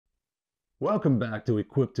Welcome back to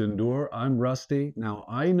Equipped to Endure. I'm Rusty. Now,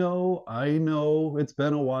 I know it's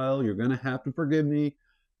been a while. You're going to have to forgive me.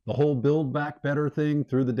 The whole build back better thing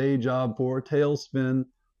through the day job for tailspin,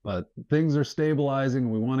 but things are stabilizing.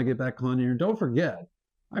 We want to get back on here. Don't forget,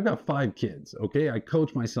 I've got 5 kids, okay? I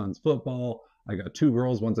coach my son's football. I got 2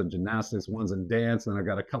 girls, one's in gymnastics, one's in dance, and I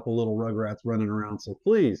got a couple little rugrats running around. So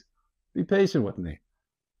please be patient with me.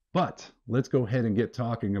 But let's go ahead and get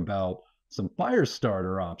talking about some fire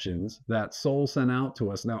starter options that Sol sent out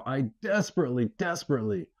to us. Now, I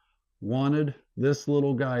desperately wanted this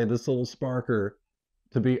little guy, this little sparker,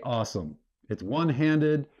 to be awesome. It's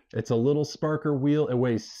one-handed. It's a little sparker wheel. It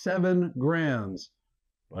weighs 7 grams,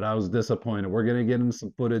 but I was disappointed. We're going to get him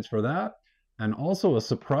some footage for that. And also a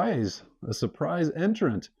surprise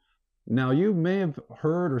entrant. Now, you may have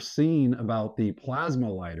heard or seen about the plasma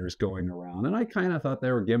lighters going around, and I kind of thought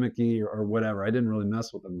they were gimmicky or whatever. I didn't really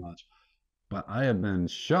mess with them much. But I have been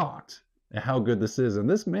shocked at how good this is. And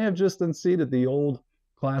this may have just unseated the old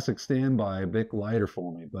classic standby Bic Lighter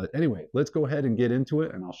for me. But anyway, let's go ahead and get into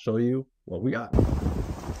it and I'll show you what we got.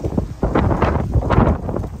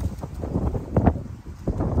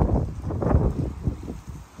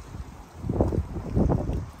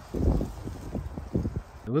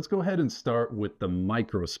 Let's go ahead and start with the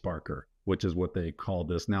micro sparker, which is what they call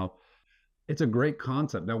this. Now, it's a great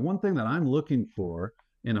concept. Now, one thing that I'm looking for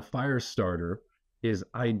in a fire starter is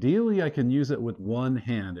ideally I can use it with one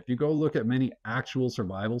hand. If you go look at many actual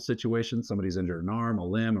survival situations, somebody's injured an arm, a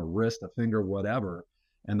limb, a wrist, a finger, whatever,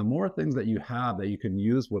 and the more things that you have that you can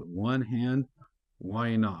use with one hand,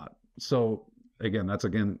 why not? So again, that's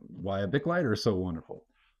why a Bic Lighter is so wonderful.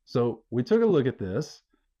 So we took a look at this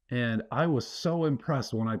and I was so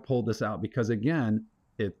impressed when I pulled this out because again,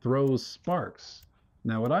 it throws sparks.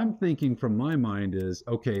 Now, what I'm thinking from my mind is,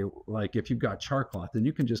 okay, like if you've got char cloth, then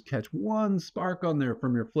you can just catch one spark on there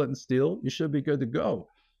from your flint and steel, you should be good to go.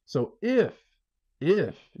 So if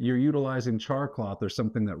you're utilizing char cloth or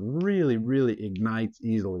something that really ignites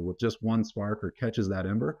easily with just one spark or catches that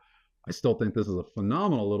ember, I still think this is a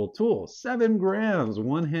phenomenal little tool. 7 grams,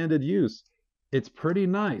 one-handed use. It's pretty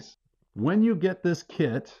nice. When you get this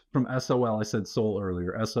kit from SOL, I said Sol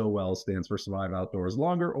earlier, SOL stands for Survive Outdoors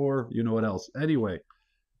Longer, or you know what else. Anyway,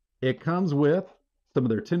 it comes with some of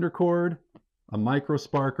their tinder cord, a micro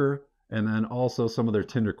sparker, and then also some of their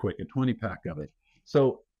tinder quick, a 20-pack of it.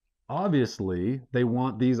 So obviously they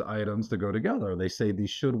want these items to go together. They say these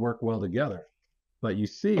should work well together. But you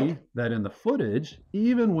see that in the footage,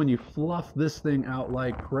 even when you fluff this thing out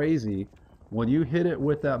like crazy, when you hit it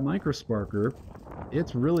with that micro sparker,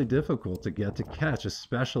 it's really difficult to get to catch,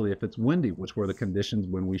 especially if it's windy, which were the conditions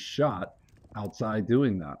when we shot outside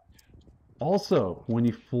doing that. Also, when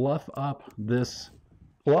you fluff up this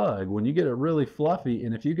plug, when you get it really fluffy,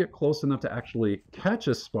 and if you get close enough to actually catch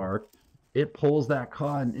a spark, it pulls that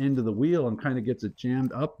cotton into the wheel and kind of gets it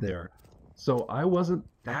jammed up there. So I wasn't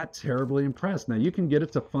that terribly impressed. Now you can get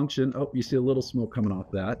it to function. Oh, you see a little smoke coming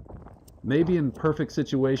off that. Maybe in perfect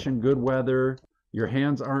situation, good weather, your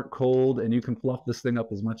hands aren't cold, and you can fluff this thing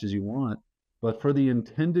up as much as you want. But for the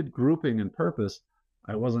intended grouping and purpose,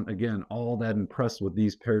 I wasn't, again, all that impressed with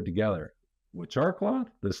these paired together. With char cloth,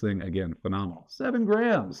 this thing, again, phenomenal. 7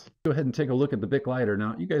 grams. Go ahead and take a look at the Bic Lighter.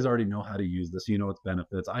 Now, you guys already know how to use this. You know its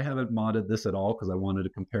benefits. I haven't modded this at all because I wanted to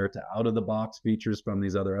compare it to out-of-the-box features from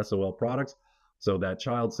these other SOL products. So that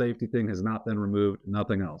child safety thing has not been removed,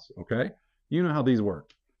 nothing else, okay? You know how these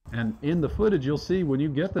work. And in the footage, you'll see when you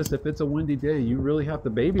get this, if it's a windy day, you really have to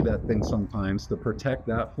baby that thing sometimes to protect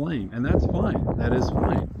that flame. And that's fine. That is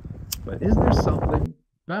fine. But is there something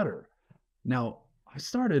better? Now, I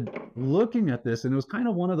started looking at this, and it was kind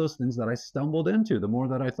of one of those things that I stumbled into the more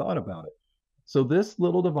that I thought about it. So this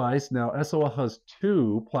little device, now SOL has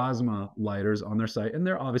 2 plasma lighters on their site, and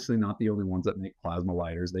they're obviously not the only ones that make plasma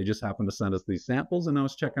lighters. They just happen to send us these samples, and I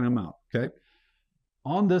was checking them out, okay?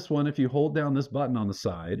 On this one, if you hold down this button on the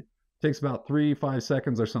side, it takes about 3-5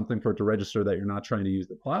 seconds or something for it to register that you're not trying to use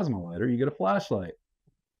the plasma lighter. You get a flashlight.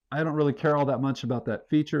 I don't really care all that much about that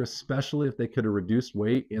feature, especially if they could have reduced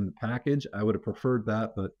weight in the package. I would have preferred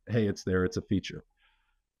that, but hey, it's there. It's a feature.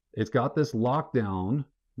 It's got this lockdown,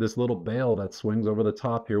 this little bail that swings over the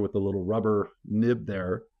top here with the little rubber nib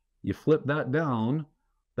there. You flip that down,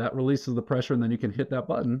 that releases the pressure, and then you can hit that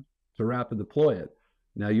button to rapid deploy it.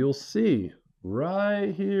 Now you'll see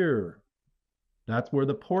right here, that's where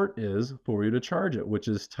the port is for you to charge it, which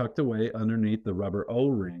is tucked away underneath the rubber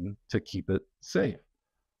O-ring to keep it safe.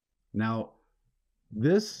 Now,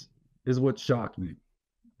 this is what shocked me.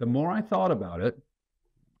 The more I thought about it,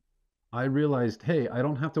 I realized, hey, I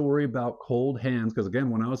don't have to worry about cold hands, because again,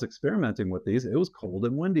 when I was experimenting with these, it was cold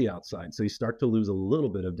and windy outside, so you start to lose a little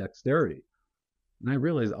bit of dexterity. And I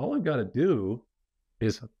realized all I've got to do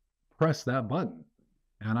is press that button.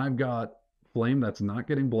 And I've got flame that's not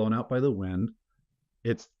getting blown out by the wind.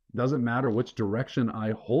 It doesn't matter which direction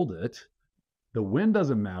I hold it. The wind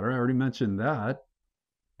doesn't matter. I already mentioned that.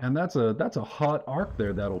 And that's a hot arc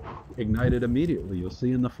there that'll ignite it immediately. You'll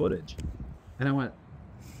see in the footage. And I went,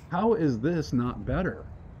 how is this not better?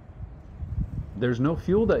 There's no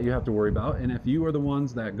fuel that you have to worry about. And if you are the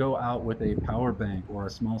ones that go out with a power bank or a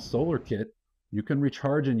small solar kit, you can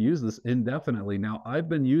recharge and use this indefinitely. Now, I've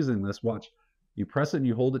been using this. Watch, you press it and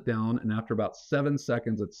you hold it down, and after about 7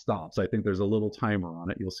 seconds, it stops. I think there's a little timer on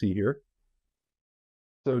it. You'll see here.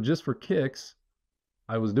 So just for kicks,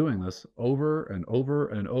 I was doing this over and over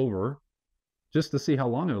and over just to see how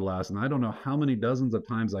long it would last. And I don't know how many dozens of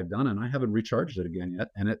times I've done it, and I haven't recharged it again yet.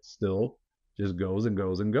 And it still just goes and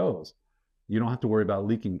goes and goes. You don't have to worry about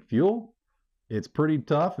leaking fuel. It's pretty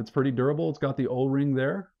tough. It's pretty durable. It's got the O-ring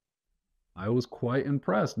there. I was quite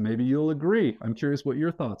impressed. Maybe you'll agree. I'm curious what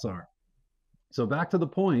your thoughts are. So back to the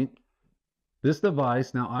point, this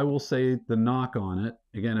device, now I will say the knock on it.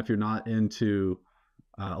 Again, if you're not into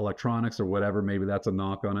electronics or whatever, maybe that's a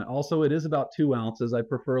knock on it. Also, it is about 2 ounces. I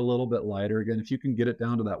prefer a little bit lighter. Again, if you can get it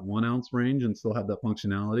down to that 1 ounce range and still have that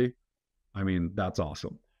functionality, I mean, that's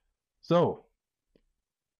awesome. So,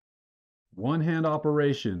 one hand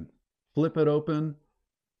operation, flip it open.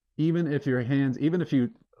 Even if your hands, even if you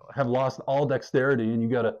have lost all dexterity and you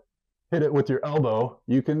got to hit it with your elbow,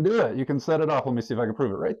 you can do it. You can set it off. Let me see if I can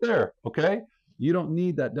prove it right there. Okay. You don't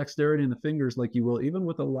need that dexterity in the fingers like you will even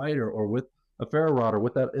with a lighter or with a ferro rod or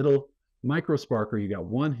with that little micro sparker. You got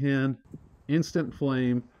one hand, instant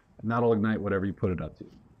flame, and that'll ignite whatever you put it up to.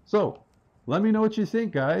 So let me know what you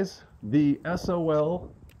think, guys. The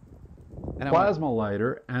SOL plasma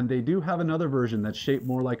lighter, and they do have another version that's shaped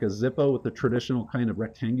more like a Zippo with the traditional kind of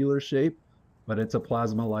rectangular shape, but it's a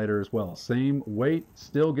plasma lighter as well. Same weight,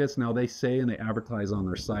 still gets, now they say and they advertise on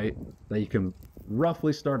their site that you can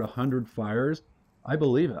roughly start 100 fires. I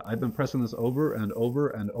believe it. I've been pressing this over and over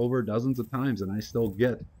and over dozens of times, and I still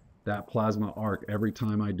get that plasma arc every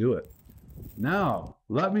time I do it. Now,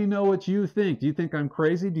 let me know what you think. Do you think I'm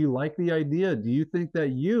crazy? Do you like the idea? Do you think that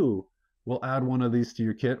you will add one of these to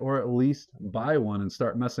your kit, or at least buy one and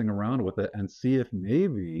start messing around with it and see if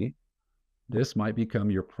maybe this might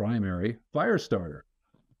become your primary fire starter?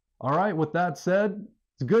 All right, with that said,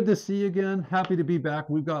 it's good to see you again. Happy to be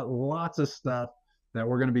back. We've got lots of stuff that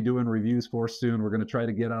we're going to be doing reviews for soon. We're going to try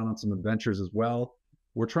to get out on some adventures as well.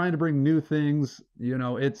 We're trying to bring new things. You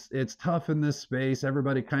know, it's tough in this space.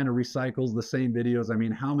 Everybody kind of recycles the same videos. I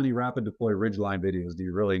mean, how many rapid deploy ridgeline videos do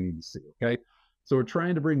you really need to see? Okay. So we're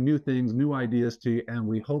trying to bring new things, new ideas to you, and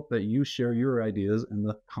we hope that you share your ideas in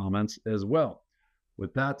the comments as well.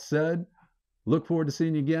 With that said, look forward to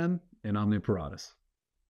seeing you again in OMNIA PARATUS.